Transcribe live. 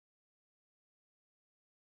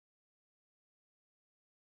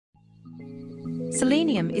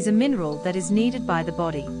Selenium is a mineral that is needed by the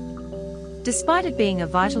body. Despite it being a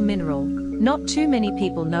vital mineral, not too many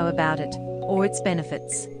people know about it, or its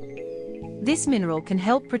benefits. This mineral can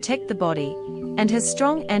help protect the body, and has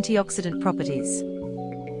strong antioxidant properties.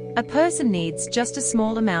 A person needs just a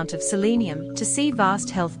small amount of selenium to see vast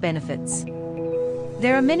health benefits.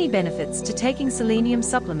 There are many benefits to taking selenium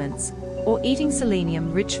supplements, or eating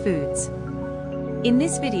selenium-rich foods. In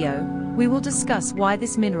this video, we will discuss why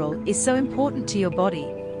this mineral is so important to your body,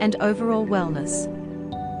 and overall wellness.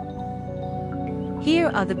 Here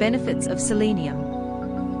are the benefits of selenium.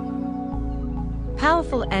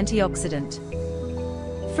 Powerful antioxidant.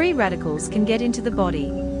 Free radicals can get into the body,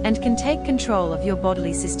 and can take control of your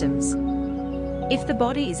bodily systems. If the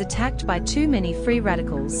body is attacked by too many free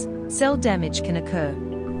radicals, cell damage can occur.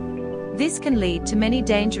 This can lead to many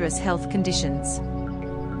dangerous health conditions.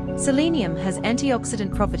 Selenium has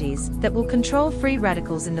antioxidant properties that will control free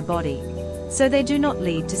radicals in the body, so they do not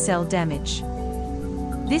lead to cell damage.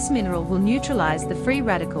 This mineral will neutralize the free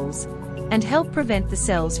radicals and help prevent the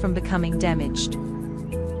cells from becoming damaged.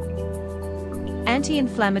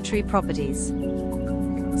 Anti-inflammatory properties.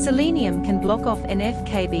 Selenium can block off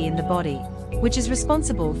NF-κB in the body, which is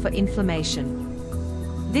responsible for inflammation.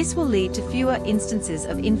 This will lead to fewer instances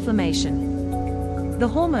of inflammation. The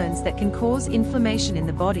hormones that can cause inflammation in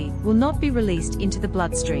the body will not be released into the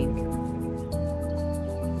bloodstream.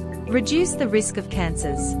 Reduce the risk of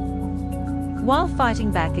cancers. While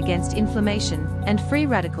fighting back against inflammation and free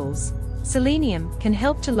radicals, selenium can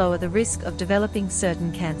help to lower the risk of developing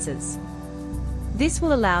certain cancers. This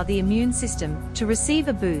will allow the immune system to receive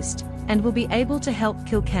a boost and will be able to help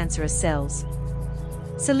kill cancerous cells.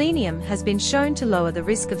 Selenium has been shown to lower the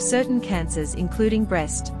risk of certain cancers including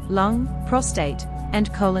breast, lung, prostate,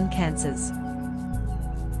 and colon cancers.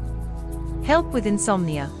 Help with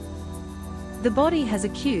insomnia. The body has a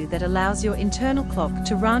cue that allows your internal clock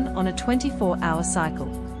to run on a 24-hour cycle.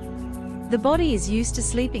 The body is used to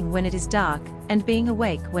sleeping when it is dark and being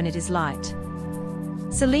awake when it is light.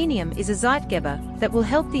 Selenium is a zeitgeber that will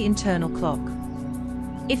help the internal clock.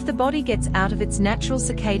 If the body gets out of its natural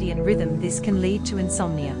circadian rhythm, this can lead to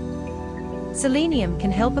insomnia. Selenium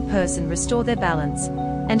can help a person restore their balance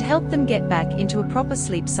and help them get back into a proper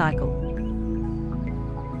sleep cycle.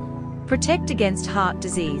 Protect against heart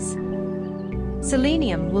disease.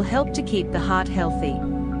 Selenium will help to keep the heart healthy.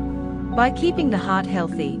 By keeping the heart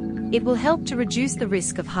healthy, it will help to reduce the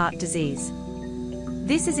risk of heart disease.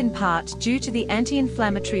 This is in part due to the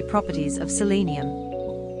anti-inflammatory properties of selenium.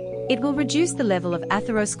 It will reduce the level of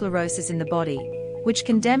atherosclerosis in the body, which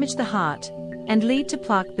can damage the heart and lead to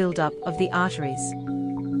plaque buildup of the arteries.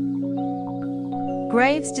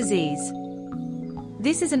 Graves' disease.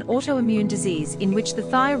 This is an autoimmune disease in which the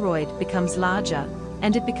thyroid becomes larger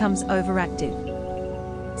and it becomes overactive.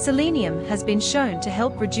 Selenium has been shown to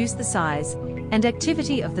help reduce the size and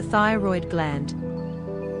activity of the thyroid gland.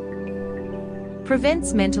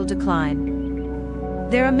 Prevents mental decline.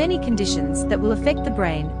 There are many conditions that will affect the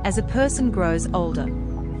brain as a person grows older.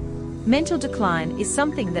 Mental decline is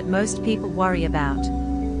something that most people worry about.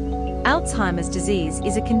 Alzheimer's disease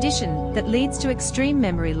is a condition that leads to extreme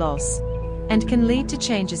memory loss and can lead to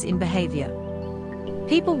changes in behavior.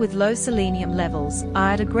 People with low selenium levels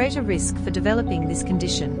are at a greater risk for developing this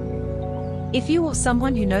condition. If you or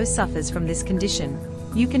someone you know suffers from this condition,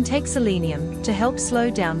 you can take selenium to help slow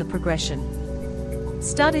down the progression.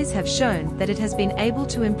 Studies have shown that it has been able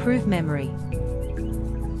to improve memory.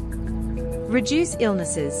 Reduce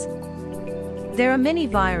illnesses. There are many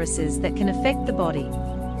viruses that can affect the body.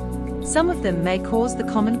 Some of them may cause the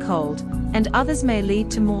common cold, and others may lead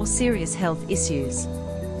to more serious health issues.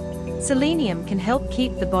 Selenium can help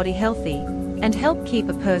keep the body healthy and help keep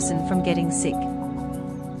a person from getting sick.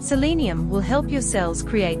 Selenium will help your cells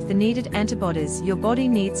create the needed antibodies your body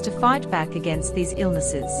needs to fight back against these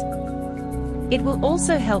illnesses. It will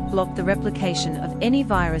also help block the replication of any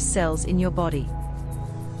virus cells in your body,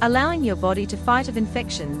 allowing your body to fight off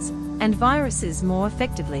infections and viruses more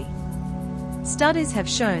effectively. Studies have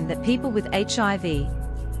shown that people with HIV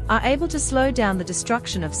are able to slow down the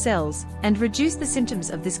destruction of cells and reduce the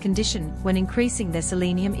symptoms of this condition when increasing their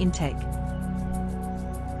selenium intake.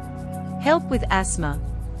 Help with asthma.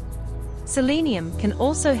 Selenium can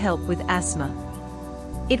also help with asthma.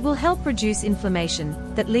 It will help reduce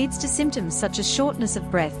inflammation that leads to symptoms such as shortness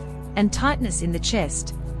of breath and tightness in the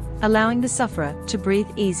chest, allowing the sufferer to breathe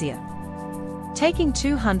easier. Taking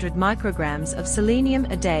 200 micrograms of selenium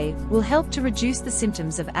a day will help to reduce the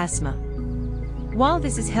symptoms of asthma. While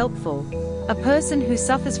this is helpful, a person who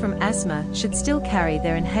suffers from asthma should still carry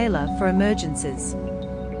their inhaler for emergencies.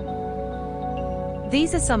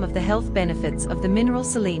 These are some of the health benefits of the mineral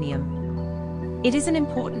selenium. It is an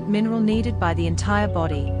important mineral needed by the entire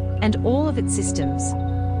body and all of its systems.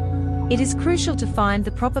 It is crucial to find the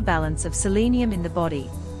proper balance of selenium in the body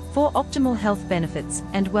for optimal health benefits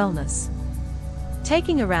and wellness.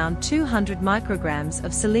 Taking around 200 micrograms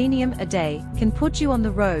of selenium a day can put you on the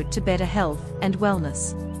road to better health and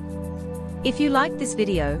wellness. If you liked this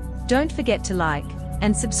video, don't forget to like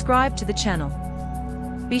and subscribe to the channel.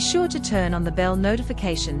 Be sure to turn on the bell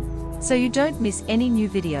notification so you don't miss any new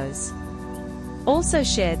videos. Also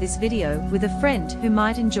share this video with a friend who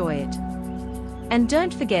might enjoy it. And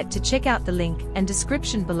don't forget to check out the link and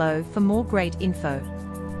description below for more great info.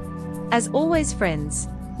 As always friends,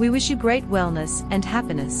 we wish you great wellness and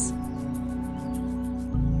happiness.